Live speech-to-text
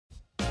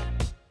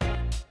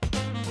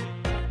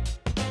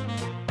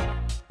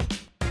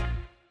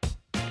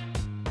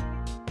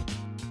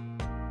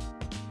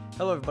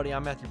Hello, everybody.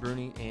 I'm Matthew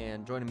Brune,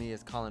 and joining me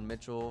is Colin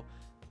Mitchell.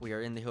 We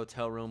are in the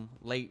hotel room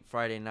late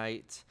Friday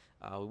night.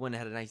 We went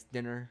and had a nice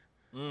dinner,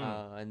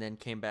 and then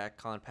came back.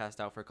 Colin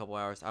passed out for a couple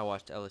hours. I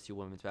watched the LSU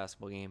women's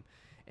basketball game,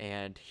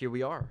 and here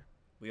we are.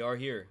 We are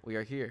here. We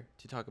are here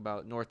to talk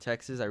about North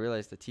Texas. I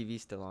realize the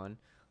TV's still on.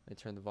 Let me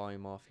turn the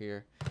volume off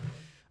here.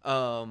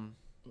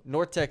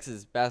 North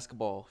Texas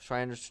basketball,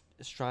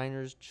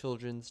 Shriners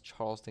Children's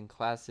Charleston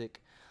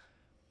Classic.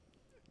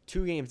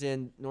 2 games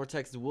in. North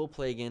Texas will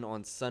play again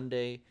on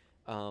Sunday,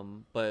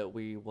 but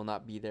we will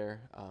not be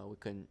there. We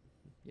couldn't,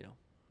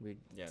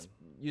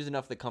 use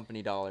enough of the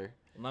company dollar.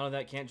 None of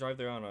that. Can't drive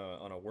there on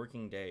a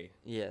working day.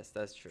 Yes,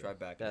 that's true. Drive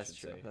back. That's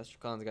true. That's true.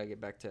 Colin's got to get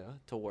back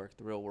to work,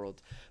 the real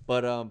world.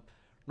 But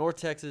North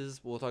Texas,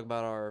 we'll talk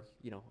about our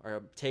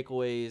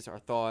takeaways, our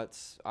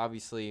thoughts.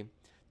 Obviously,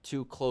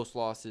 2 close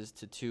losses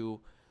to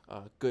 2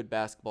 good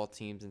basketball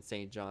teams in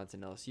St Johns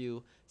and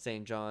LSU.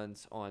 St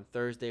Johns on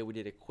Thursday. We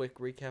did a quick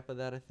recap of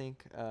that, I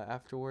think,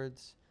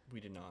 afterwards. We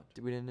did not.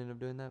 We didn't end up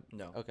doing that?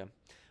 No. Okay.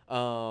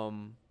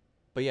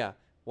 But yeah,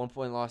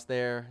 1-point loss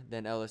there.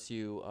 Then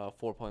LSU,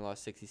 4-point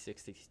loss,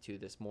 66-62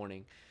 this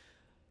morning.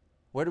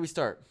 Where do we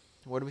start?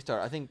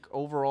 I think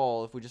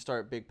overall, if we just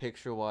start big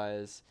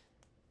picture-wise,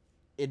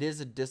 it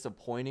is a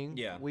disappointing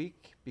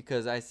week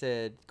because I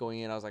said going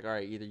in, I was like, all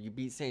right, either you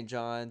beat St.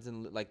 John's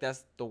and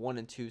that's the 1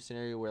 and 2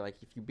 scenario where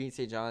if you beat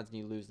St. John's and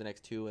you lose the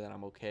next 2, then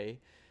I'm okay.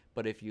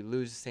 But if you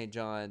lose St.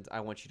 John's,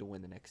 I want you to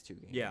win the next 2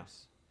 games. Yeah.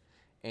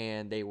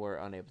 And they were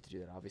unable to do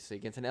that, obviously,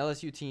 against an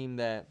LSU team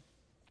that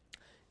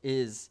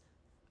is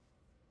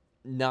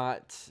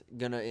not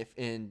gonna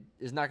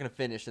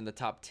finish in the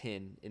top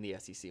 10 in the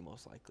SEC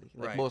most likely.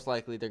 Right. Most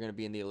likely they're gonna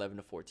be in the 11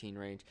 to 14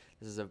 range.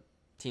 This is a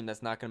team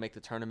that's not going to make the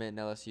tournament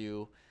in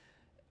LSU.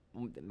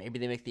 Maybe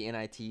they make the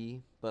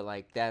NIT, but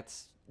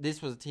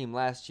this was a team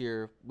last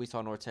year we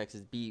saw North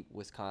Texas beat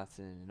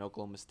Wisconsin and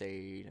Oklahoma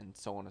State and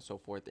so on and so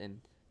forth in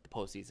the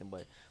postseason,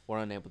 but we're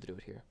unable to do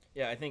it here.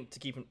 Yeah, I think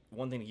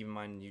one thing to keep in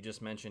mind, you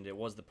just mentioned it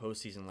was the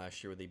postseason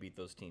last year where they beat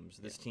those teams.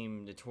 This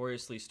team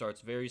notoriously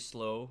starts very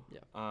slow.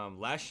 Yeah.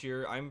 Last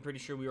year, I'm pretty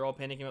sure we were all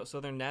panicking about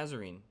Southern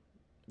Nazarene.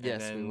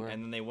 Yes, we were.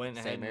 And then they went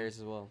ahead. St. Mary's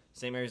as well.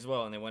 St. Mary's as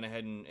well, and they went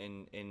ahead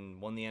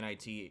and won the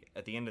NIT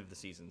at the end of the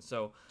season.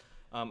 So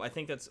I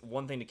think that's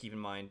one thing to keep in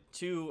mind.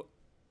 2,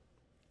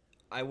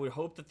 I would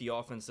hope that the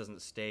offense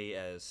doesn't stay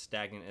as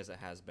stagnant as it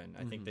has been.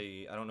 I think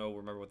I don't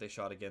remember what they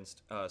shot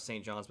against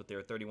St. John's, but they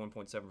were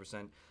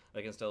 31.7%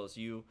 against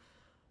LSU.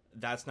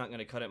 That's not going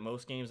to cut it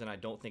most games, and I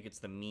don't think it's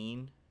the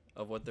mean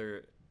of what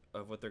they're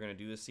going to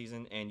do this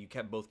season. And you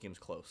kept both games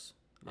close.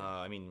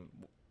 Yeah.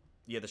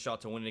 You had the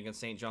shot to win it against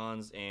St.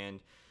 John's, and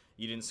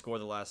you didn't score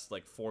the last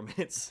 4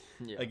 minutes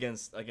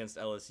against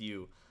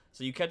LSU.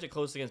 So you kept it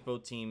close against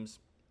both teams.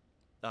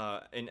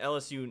 And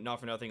LSU, not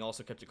for nothing,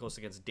 also kept it close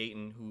against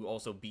Dayton, who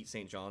also beat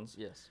St. John's.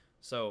 Yes.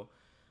 So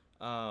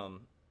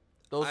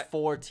those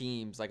 4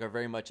 teams are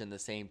very much in the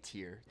same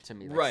tier to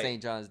me. Right.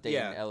 St. John's,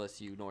 Dayton,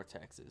 LSU, North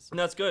Texas. And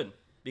that's good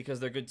because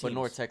they're good teams. But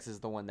North Texas is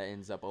the one that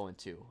ends up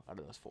 0-2 out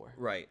of those 4.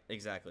 Right,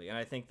 exactly. And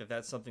I think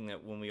that's something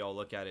that when we all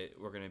look at it,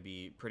 we're going to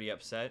be pretty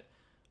upset.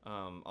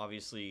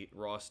 Obviously,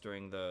 Ross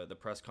during the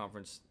press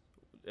conference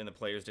and the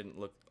players didn't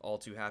look all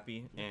too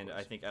happy, and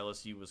I think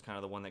LSU was kind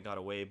of the one that got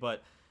away.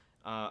 But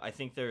I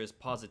think there is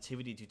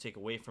positivity to take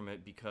away from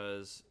it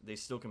because they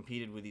still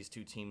competed with these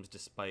 2 teams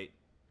despite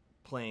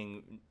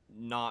playing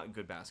not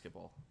good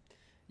basketball.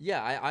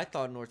 Yeah, I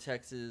thought North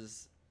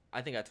Texas,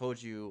 I think I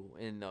told you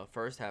in the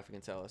first half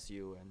against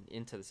LSU and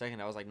into the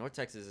second, I was like, North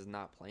Texas is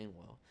not playing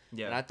well.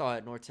 Yeah. And I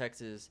thought North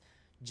Texas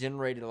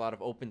generated a lot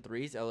of open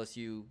threes.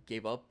 LSU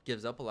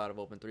gives up a lot of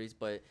open threes,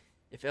 but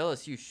if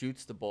LSU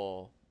shoots the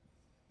ball,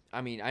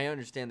 I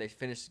understand they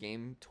finished the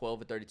game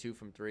 12 of 32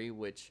 from 3,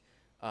 which,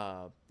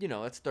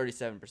 that's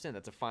 37%.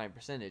 That's a fine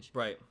percentage.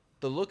 Right.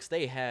 The looks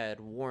they had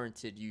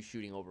warranted you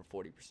shooting over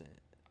 40%.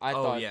 I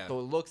thought the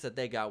looks that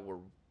they got were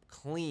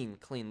clean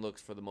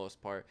looks for the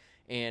most part,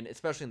 and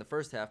especially in the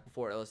first half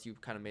before LSU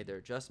kind of made their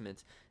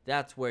adjustments,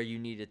 that's where you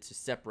needed to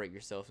separate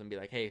yourself and be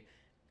like, hey,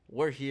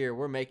 we're here.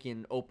 We're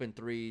making open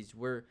threes.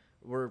 We're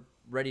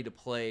ready to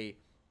play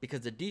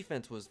because the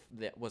defense was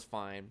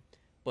fine.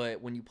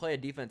 But when you play a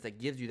defense that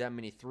gives you that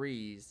many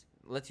threes,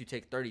 lets you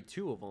take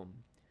 32 of them,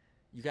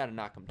 you got to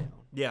knock them down.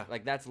 Yeah.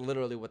 That's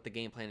literally what the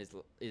game plan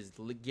is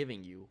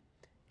giving you,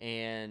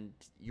 and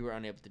you were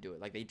unable to do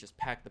it. They just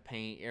packed the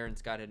paint. Aaron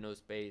Scott had no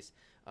space.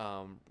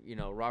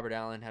 Robert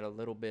Allen had a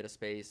little bit of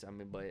space.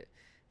 but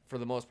for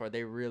the most part,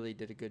 they really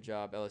did a good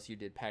job. LSU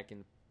did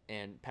packing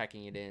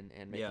it in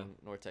and making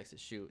North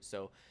Texas shoot.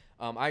 So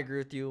I agree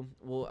with you.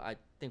 I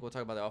think we'll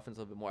talk about the offense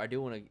a little bit more. I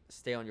do want to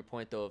stay on your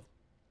point, though, of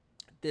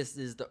this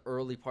is the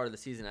early part of the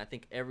season. I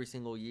think every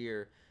single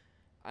year,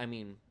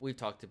 we've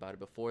talked about it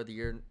before. The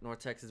year North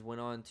Texas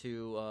went on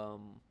to,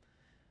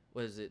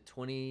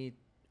 20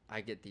 – I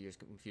get the years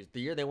confused.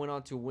 The year they went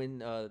on to win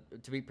to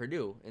beat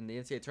Purdue in the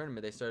NCAA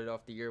tournament, they started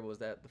off the year, was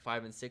that the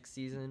 5-6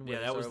 season?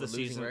 Yeah, that was the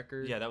season.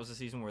 Record? Yeah, that was the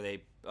season where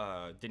they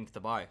didn't get the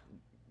bye.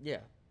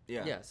 Yeah.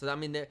 So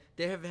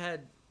they have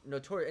had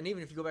notorious. And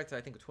even if you go back to,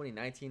 I think,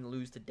 2019,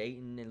 lose to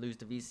Dayton and lose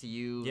to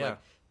VCU. Yeah. Like,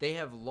 they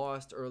have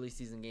lost early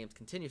season games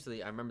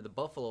continuously. I remember the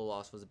Buffalo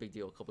loss was a big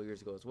deal a couple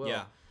years ago as well.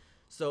 Yeah.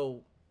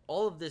 So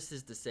all of this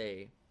is to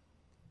say,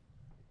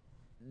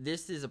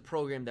 this is a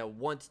program that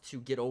wants to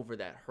get over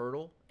that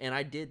hurdle. And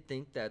I did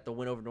think that the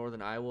win over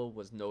Northern Iowa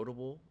was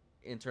notable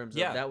in terms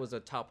of that was a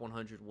top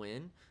 100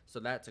 win. So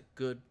that's a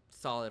good,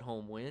 solid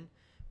home win.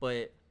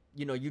 But,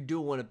 you know, you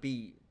do want to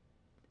beat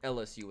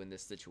LSU in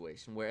this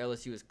situation where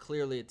LSU is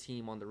clearly a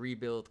team on the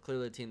rebuild,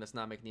 clearly a team that's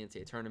not making the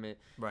NCAA tournament.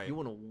 Right. You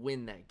want to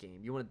win that game.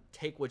 You want to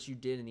take what you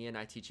did in the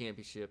NIT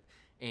championship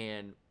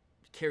and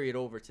carry it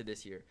over to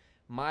this year.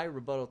 My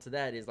rebuttal to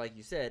that is, like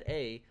you said,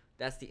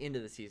 that's the end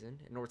of the season.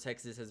 And North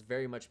Texas has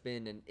very much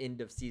been an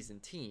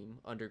end-of-season team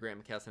under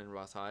Grant McCassin and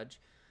Ross Hodge.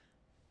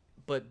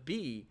 But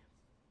B,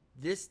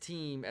 this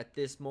team at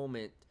this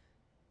moment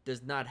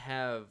does not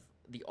have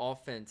the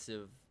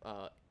offensive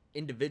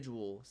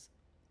individuals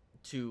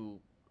to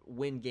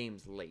win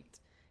games late.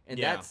 And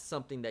that's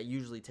something that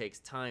usually takes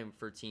time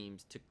for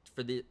teams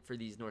for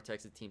these North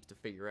Texas teams to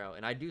figure out.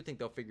 And I do think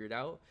they'll figure it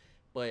out,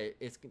 but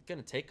it's going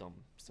to take them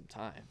some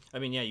time. I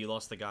mean, you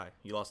lost the guy.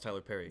 You lost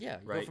Tyler Perry. Yeah,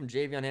 you right? go from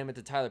Javion Hammond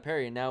to Tyler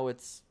Perry, and now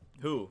it's...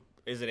 Who?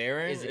 Is it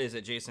Aaron? Is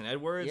it Jason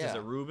Edwards? Yeah. Is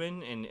it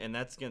Ruben? And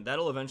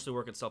that'll eventually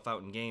work itself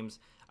out in games.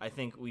 I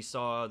think we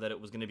saw that it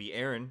was going to be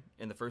Aaron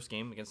in the first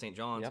game against St.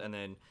 John's, and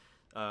then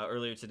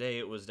earlier today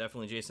it was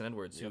definitely Jason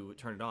Edwards who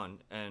turned it on.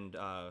 And,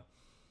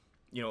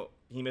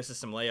 he misses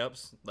some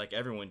layups like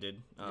everyone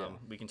did.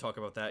 We can talk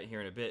about that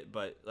here in a bit.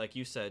 But like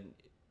you said,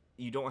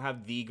 you don't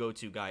have the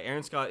go-to guy.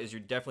 Aaron Scott is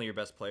definitely your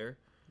best player,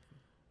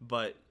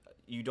 but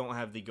you don't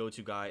have the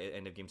go-to guy at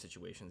end-of-game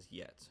situations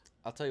yet.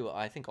 I'll tell you what,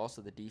 I think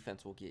also the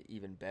defense will get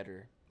even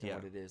better than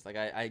what it is. Like,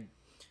 I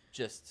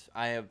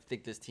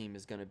think this team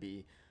is going to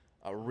be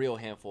a real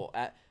handful.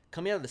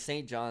 Coming out of the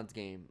St. John's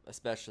game,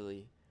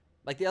 especially,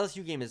 like the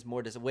LSU game is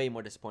way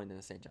more disappointing than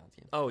the St. John's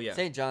game. Oh, yeah.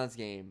 St. John's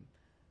game,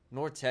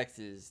 North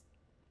Texas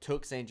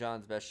took St.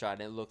 John's best shot,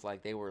 and it looked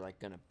like they were, like,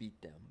 going to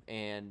beat them.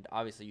 And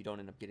obviously you don't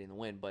end up getting the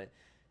win, but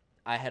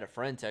I had a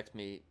friend text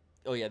me,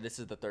 oh, yeah, this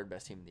is the third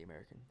best team in the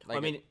American. Like, I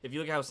mean, if you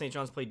look at how St.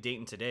 John's played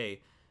Dayton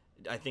today,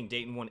 I think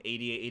Dayton won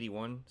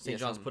 88-81. St.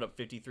 John's put up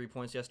 53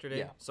 points yesterday.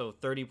 Yeah. So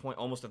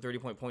almost a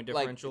 30-point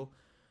differential.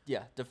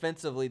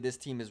 Defensively, this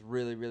team is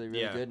really, really,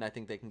 really good, and I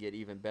think they can get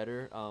even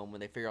better when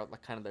they figure out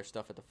like kind of their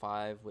stuff at the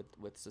 5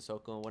 with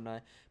Sissoko and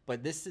whatnot.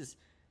 But this is,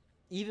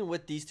 even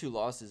with these two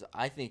losses,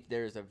 I think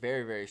there is a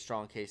very, very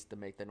strong case to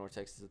make that North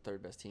Texas is the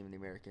third best team in the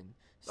American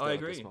still at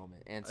this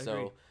moment. And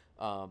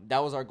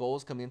that was our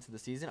goals coming into the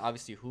season.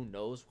 Obviously, who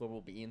knows where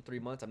we'll be in 3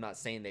 months. I'm not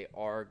saying they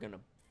are going to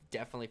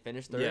definitely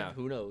finish third. Yeah.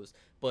 Who knows?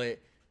 But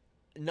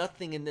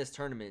nothing in this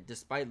tournament,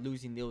 despite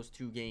losing those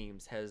two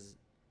games, has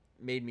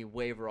made me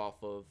waver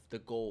off of the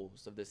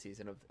goals of this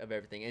season of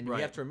everything. And you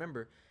have to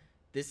remember,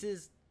 this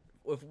is,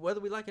 whether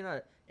we like it or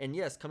not, and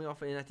yes, coming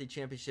off an NIT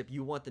championship,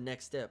 you want the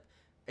next step.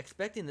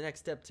 Expecting the next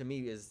step to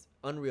me is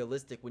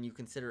unrealistic when you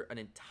consider an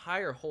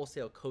entire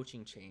wholesale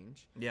coaching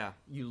change. Yeah.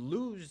 You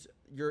lose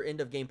your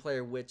end-of-game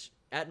player, which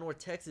at North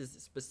Texas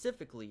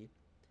specifically,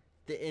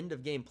 the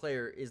end-of-game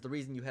player is the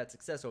reason you had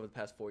success over the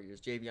past 4 years.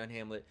 Javion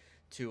Hamlet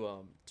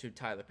to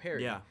Tyler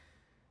Perry. Yeah.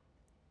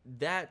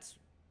 That's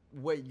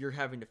what you're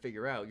having to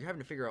figure out. You're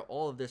having to figure out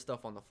all of this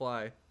stuff on the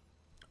fly.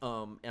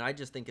 And I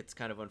just think it's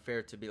kind of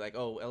unfair to be like,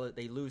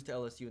 they lose to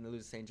LSU and they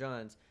lose to St.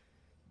 John's.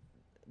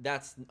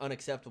 That's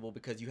unacceptable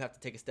because you have to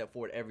take a step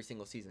forward every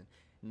single season.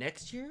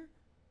 Next year,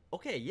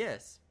 okay,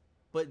 yes.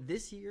 But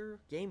this year,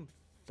 game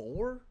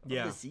 4 of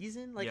the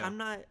season, I'm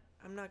not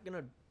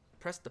gonna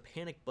press the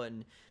panic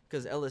button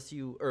because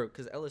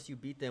LSU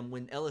beat them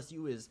when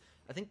LSU is,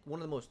 I think,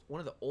 one of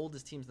the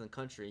oldest teams in the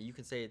country. You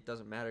can say it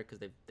doesn't matter because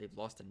they've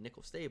lost to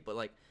Nickel State, but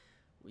like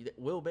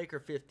Will Baker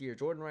 5th year,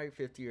 Jordan Wright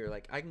 5th year,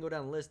 like I can go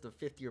down a list of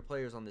 5th year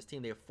players on this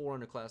team. They have 4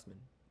 underclassmen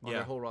on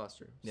their whole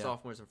roster,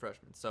 sophomores and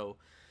freshmen. So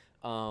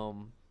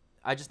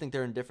I just think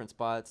they're in different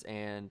spots,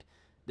 and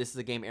this is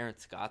a game Aaron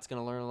Scott's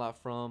going to learn a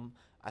lot from.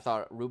 I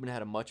thought Ruben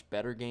had a much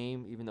better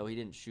game, even though he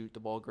didn't shoot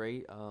the ball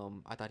great.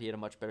 I thought he had a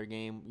much better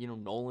game.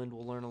 Noland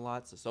will learn a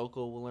lot. Sissoko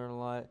will learn a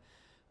lot.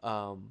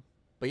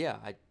 But yeah,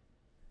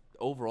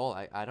 overall,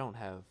 I don't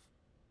have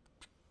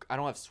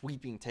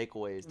sweeping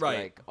takeaways. To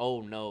like,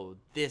 oh no,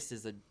 this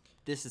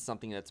is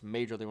something that's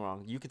majorly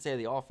wrong. You could say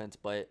the offense,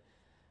 but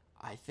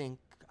I think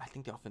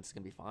the offense is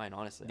going to be fine,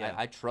 honestly. Yeah.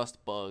 I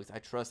trust Bugs. I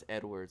trust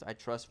Edwards. I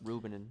trust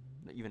Ruben and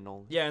even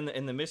Nolan. Yeah,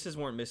 and the misses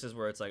weren't misses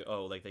where it's like,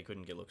 they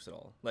couldn't get looks at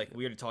all. Like,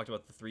 we already talked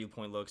about the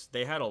 3-point looks.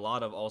 They had a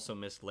lot of also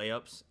missed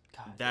layups.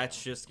 God,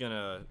 that's just going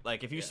to,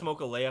 like, if you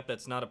smoke a layup,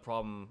 that's not a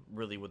problem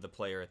really with the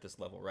player at this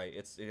level, right?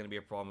 It's going to be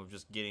a problem of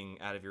just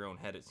getting out of your own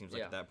head, it seems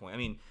like, at that point. I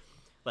mean,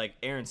 like,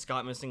 Aaron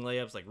Scott missing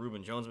layups, like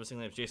Ruben Jones missing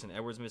layups, Jason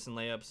Edwards missing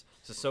layups,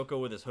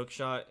 Sissoko with his hook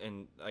shot,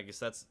 and I guess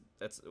that's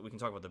we can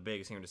talk about the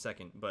bigs here in a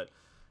second, but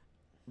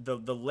the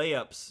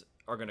layups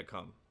are going to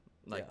come.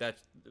 Like that,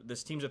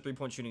 this team's a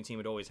 3-point shooting team.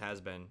 It always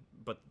has been,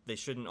 but they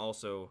shouldn't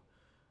also.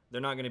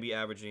 They're not going to be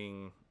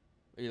averaging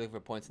Are you looking for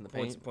points in the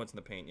paint? Points in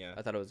the paint, yeah.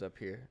 I thought it was up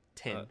here.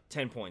 10.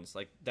 10 points.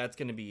 Like, that's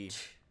going to be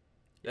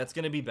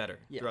better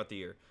throughout the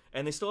year.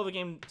 And they still have a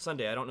game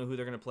Sunday. I don't know who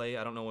they're going to play.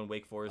 I don't know when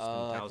Wake Forest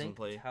and Towson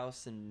play.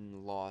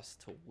 Towson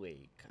lost to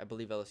Wake. I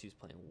believe LSU's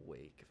playing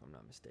Wake, if I'm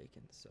not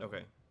mistaken. So.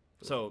 Okay.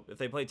 So if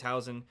they play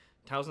Towson,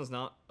 Towson's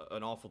not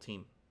an awful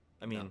team.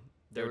 I mean,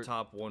 they're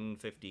top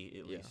 150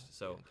 at least.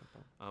 So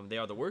they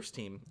are the worst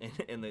team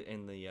in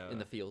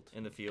the field.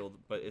 In the field,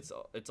 but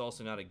it's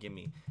also not a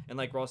gimme. And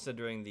like Ross said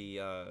during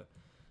the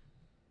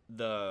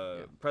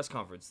press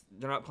conference,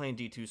 they're not playing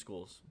D2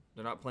 schools.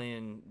 They're not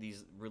playing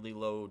these really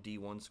low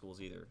D1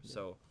 schools either. Yeah.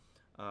 So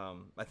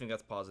I think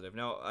that's positive.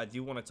 Now, I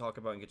do want to talk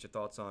about and get your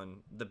thoughts on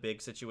the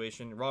big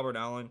situation. Robert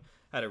Allen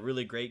had a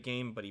really great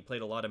game, but he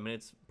played a lot of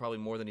minutes, probably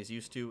more than he's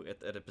used to,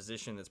 at a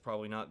position that's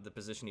probably not the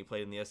position he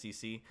played in the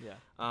SEC.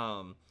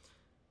 Yeah.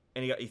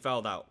 And he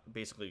fouled out,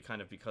 basically,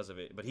 kind of because of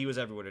it. But he was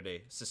everywhere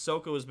today.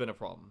 Sissoko has been a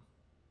problem.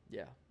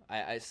 Yeah.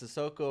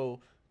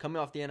 Sissoko,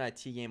 coming off the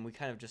NIT game, we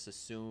kind of just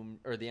assumed,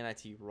 or the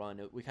NIT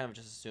run, we kind of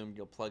just assumed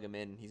you'll plug him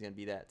in and he's going to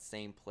be that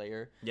same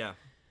player. Yeah.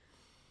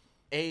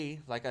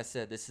 Like I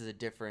said, this is a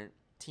different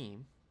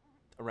team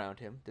around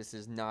him. This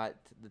is not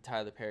the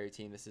Tyler Perry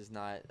team. This is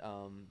not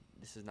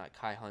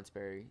Kai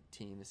Huntsberry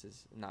team. This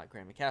is not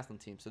Graham McCaslin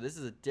team. So this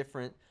is a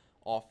different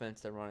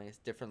offense they're running. It's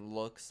different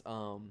looks.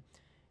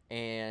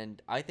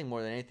 And I think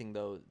more than anything,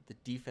 though, the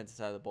defensive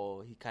side of the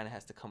ball, he kind of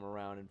has to come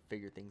around and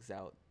figure things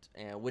out,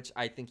 and which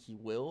I think he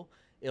will.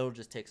 It'll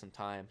just take some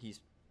time.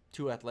 He's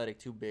too athletic,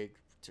 too big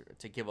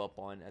to give up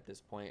on at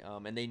this point,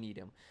 and they need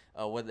him.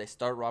 Whether they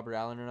start Robert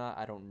Allen or not,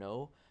 I don't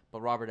know.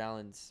 But Robert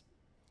Allen's,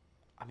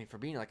 I mean, for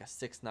being like a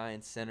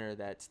 6'9" center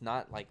that's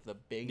not like the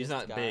biggest guy.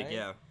 He's not big,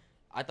 yeah.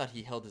 I thought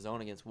he held his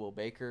own against Will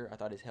Baker. I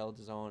thought he held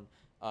his own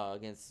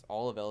against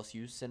all of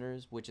LSU's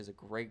centers, which is a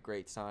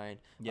great sign.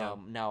 Yeah.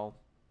 Now,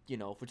 you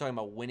know, if we're talking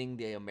about winning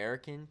the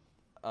American,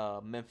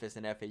 Memphis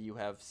and FAU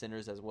have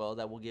centers as well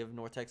that will give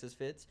North Texas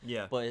fits.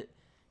 Yeah. But,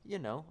 you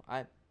know,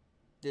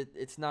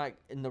 it's not,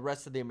 and the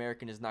rest of the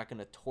American is not going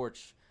to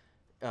torch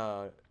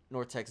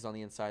North Texas on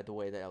the inside the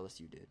way that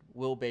LSU did.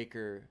 Will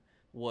Baker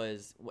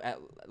was,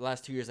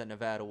 last 2 years at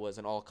Nevada, was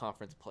an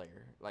all-conference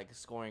player, like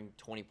scoring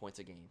 20 points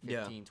a game,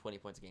 20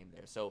 points a game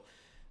there. So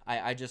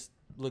I just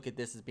look at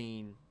this as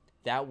being,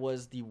 that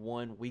was the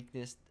one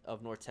weakness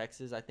of North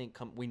Texas. I think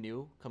we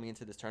knew coming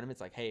into this tournament,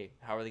 it's like, hey,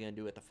 how are they going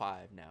to do at the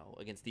 5 now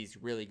against these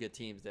really good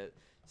teams that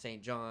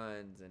St.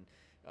 Johns and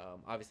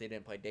obviously they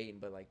didn't play Dayton,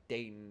 but like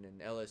Dayton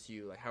and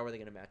LSU, like how are they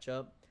going to match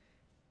up?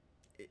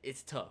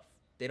 It's tough.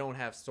 They don't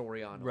have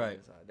Soriano on the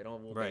side. They don't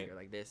have Will Baker.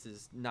 Like, this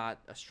is not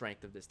a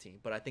strength of this team.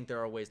 But I think there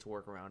are ways to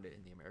work around it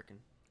in the American.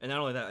 And not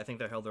only that, I think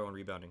they held their own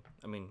rebounding.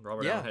 I mean,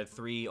 Robert Allen had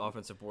 3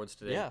 offensive boards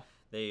today. Yeah.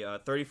 They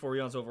 34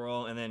 rebounds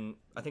overall, and then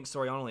I think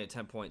Soriano only had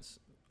 10 points.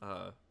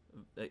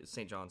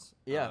 St. John's.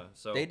 Yeah.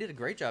 So they did a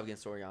great job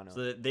against Soriano.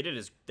 So they did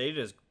as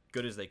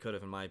good as they could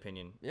have, in my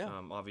opinion. Yeah.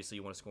 Obviously,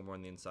 you want to score more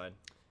on the inside.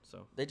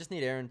 So they just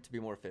need Aaron to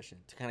be more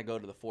efficient, to kind of go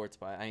to the forward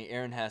spot. I mean,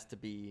 Aaron has to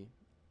be.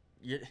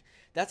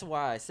 That's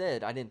why I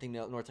said I didn't think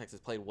North Texas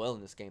played well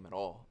in this game at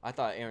all. I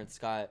thought Aaron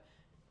Scott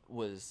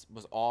was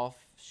off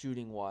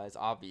shooting wise,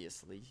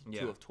 obviously,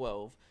 2 of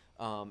 12.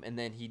 And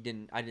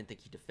then I didn't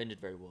think he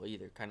defended very well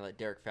either. Kind of let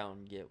Derek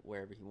Fountain get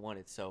wherever he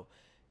wanted. So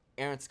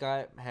Aaron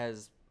Scott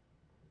has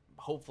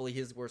hopefully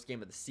his worst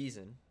game of the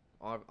season,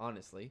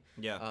 honestly.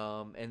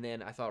 Yeah. And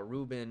then I thought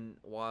Ruben,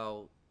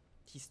 while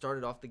he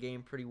started off the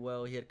game pretty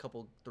well, he had a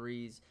couple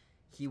threes,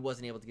 he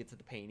wasn't able to get to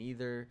the paint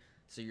either.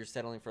 So you're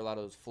settling for a lot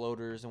of those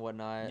floaters and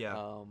whatnot. Yeah.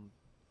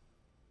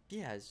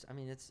 I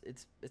mean,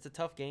 it's a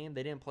tough game.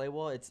 They didn't play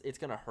well. It's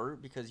gonna hurt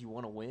because you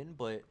want to win,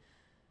 but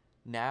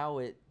now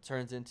it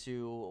turns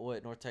into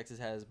what North Texas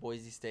has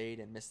Boise State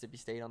and Mississippi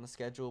State on the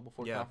schedule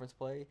before conference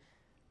play.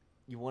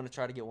 You want to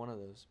try to get one of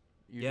those.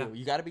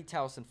 You got to beat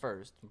Towson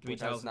first. Not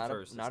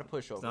a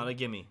pushover. It's not a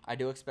gimme. I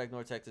do expect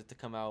North Texas to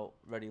come out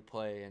ready to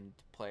play and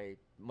play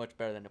much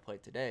better than they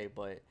played today,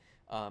 but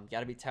got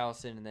to beat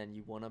Towson, and then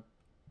you want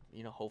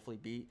to, hopefully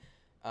beat.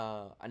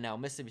 Now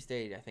Mississippi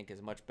State, I think,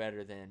 is much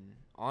better than.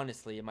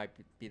 Honestly, it might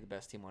be the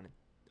best team on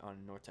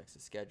North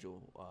Texas'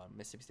 schedule.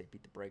 Mississippi State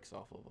beat the brakes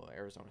off of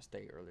Arizona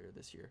State earlier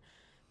this year,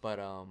 but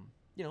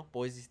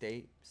Boise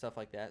State, stuff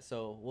like that.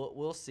 So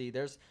we'll see.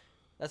 That's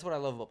what I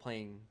love about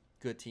playing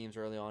good teams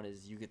early on,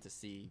 is you get to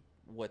see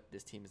what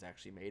this team is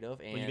actually made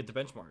of, and you get the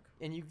benchmark.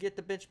 And you get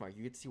the benchmark.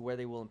 You get to see where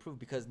they will improve,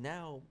 because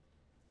now,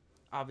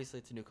 obviously,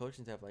 it's a new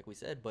coaching staff, like we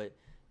said, but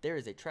there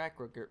is a track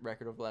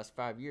record over the last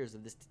 5 years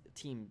of this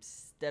team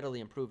steadily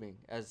improving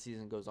as the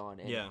season goes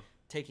on, and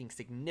taking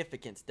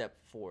significant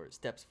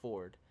steps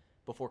forward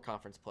before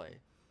conference play.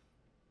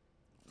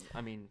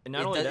 I mean, it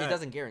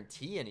doesn't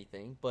guarantee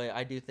anything, but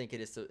I do think it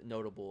is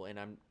notable,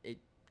 and it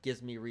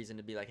gives me reason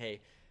to be like,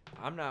 hey,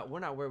 we're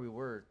not where we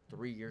were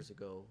 3 years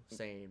ago,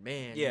 saying,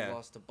 man, you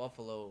lost to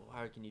Buffalo.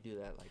 How can you do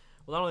that? Like,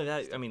 well, not only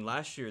that, I mean,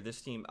 last year,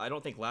 this team, I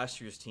don't think last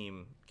year's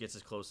team gets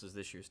as close as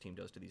this year's team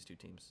does to these two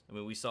teams. I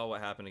mean, we saw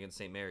what happened against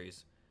St.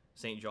 Mary's.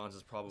 St. John's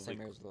is probably... St.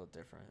 Mary's a little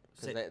different,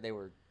 because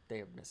they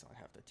are missing like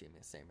half their team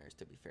in St. Mary's,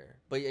 to be fair.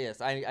 But yes,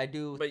 I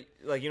do. But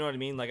like, you know what I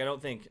mean? Like, I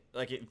don't think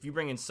like if you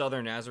bring in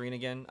Southern Nazarene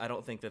again, I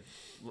don't think that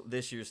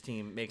this year's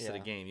team makes it a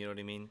game. You know what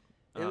I mean?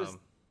 It was.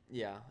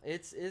 Yeah,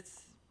 it's.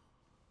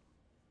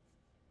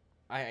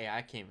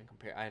 I can't even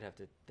compare. I'd have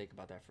to think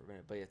about that for a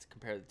minute. But it's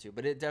compare the two.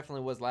 But it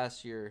definitely was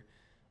last year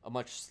a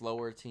much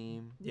slower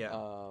team.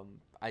 Yeah.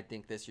 I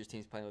think this year's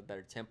team's playing with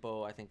better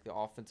tempo. I think the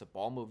offensive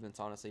ball movement's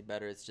honestly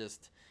better. It's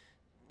just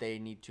they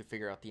need to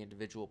figure out the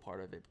individual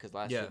part of it because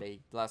the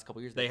last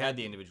couple years they had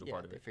the individual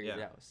part of it. They figured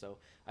it out. So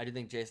I do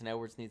think Jason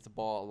Edwards needs the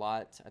ball a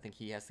lot. I think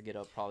he has to get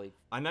up probably.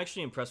 I'm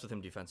actually impressed with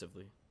him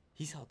defensively.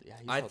 He's healthy. Yeah,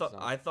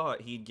 I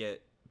thought he'd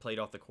get played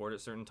off the court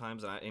at certain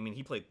times. And I mean,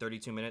 he played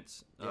 32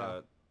 minutes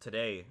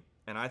today,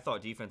 and I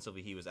thought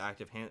defensively he was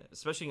active,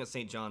 especially against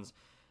St. Johns.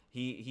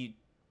 He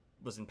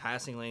was in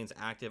passing lanes,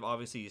 active.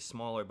 Obviously, he's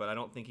smaller, but I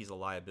don't think he's a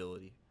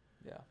liability.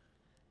 Yeah.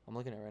 I'm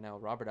looking at it right now.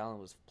 Robert Allen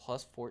was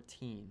plus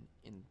 14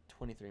 in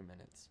 23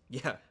 minutes.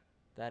 Yeah.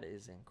 That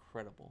is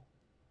incredible.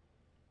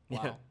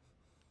 Wow.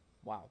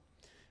 Yeah.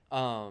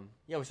 Wow.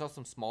 Yeah, we saw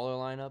some smaller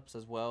lineups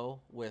as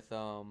well with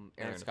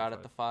Aaron Scott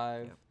at the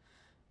 5. Yeah.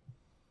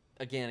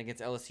 Again,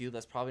 against LSU,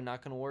 that's probably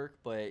not going to work,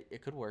 but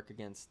it could work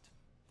against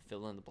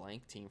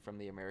fill-in-the-blank team from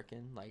the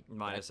American, like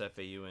minus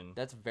FAU, and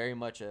that's very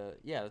much a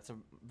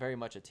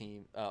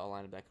team a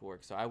lineup that could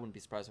work. So I wouldn't be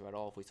surprised at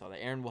all if we saw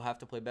that. Aaron will have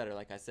to play better,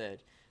 like I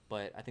said,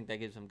 but I think that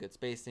gives him good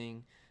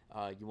spacing.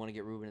 You want to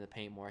get Ruben in the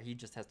paint more. He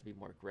just has to be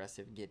more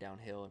aggressive and get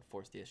downhill and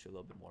force the issue a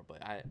little bit more.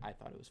 But I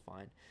thought it was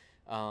fine.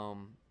 I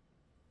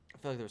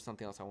feel like there was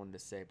something else I wanted to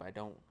say, but I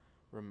don't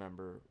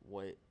remember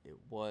what it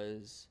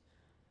was.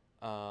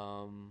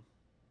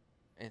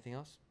 Anything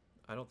else?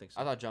 I don't think so.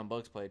 I thought John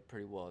Buggs played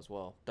pretty well as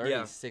well.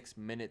 36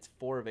 minutes,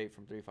 4 of 8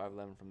 from 3, 5,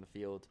 11 from the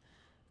field.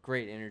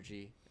 Great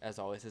energy, as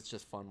always. It's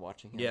just fun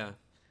watching him. Yeah.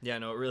 Yeah,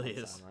 no, it really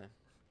is.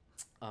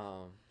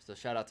 So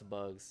shout out to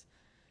Buggs.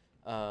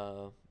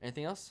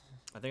 Anything else?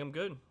 I think I'm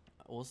good.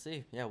 We'll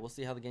see. Yeah, we'll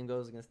see how the game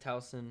goes against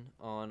Towson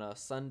on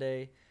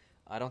Sunday.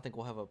 I don't think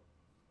we'll have a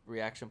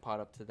reaction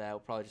pod up to that. We'll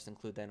probably just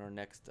include that in our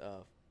next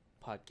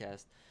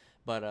podcast.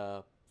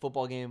 But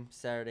football game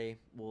Saturday,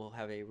 we'll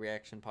have a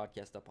reaction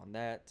podcast up on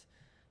that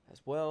as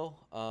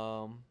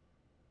well.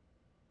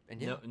 And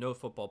yeah, no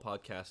football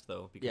podcast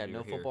though. Because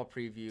no football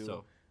preview.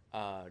 So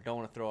don't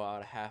want to throw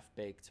out a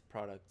half-baked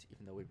product,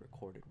 even though we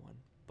recorded one.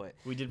 But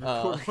we did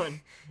record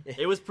one.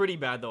 It was pretty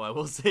bad though. I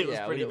will say it was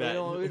pretty bad.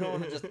 We don't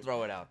want to just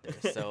throw it out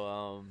there.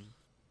 So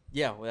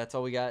well, that's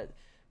all we got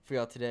for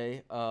y'all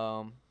today.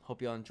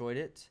 Hope y'all enjoyed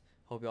it.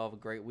 Hope y'all have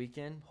a great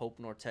weekend. Hope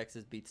North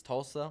Texas beats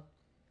Tulsa.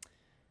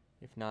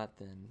 If not,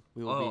 then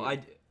we will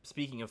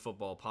Speaking of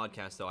football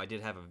podcast, though, I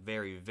did have a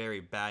very,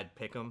 very bad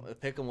pick'em. The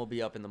pick'em will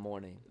be up in the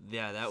morning.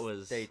 Yeah, that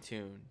was... Stay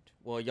tuned.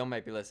 Well, y'all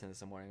might be listening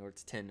this morning, or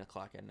it's 10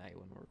 o'clock at night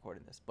when we're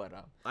recording this. But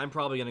I'm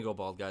probably going to go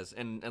bald, guys.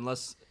 And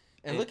unless...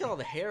 And look at all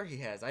the hair he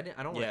has. I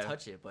don't want to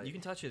touch it, but... You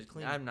can touch it. It's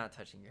clean. I'm not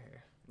touching your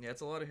hair. Yeah,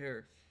 it's a lot of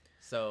hair.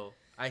 So,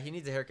 he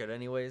needs a haircut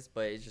anyways,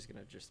 but it's just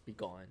going to be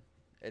gone.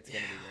 It's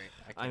going to be great.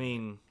 I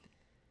mean...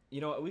 You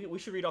know what? We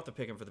should read off the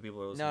pick'em for the people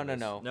who are listening.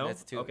 No.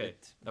 That's too... Okay.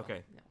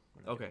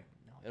 Okay.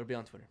 No, it'll be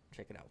on Twitter.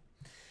 Check it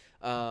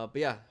out. But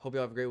yeah, hope you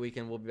all have a great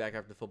weekend. We'll be back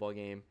after the football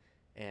game,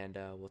 and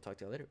we'll talk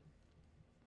to you later.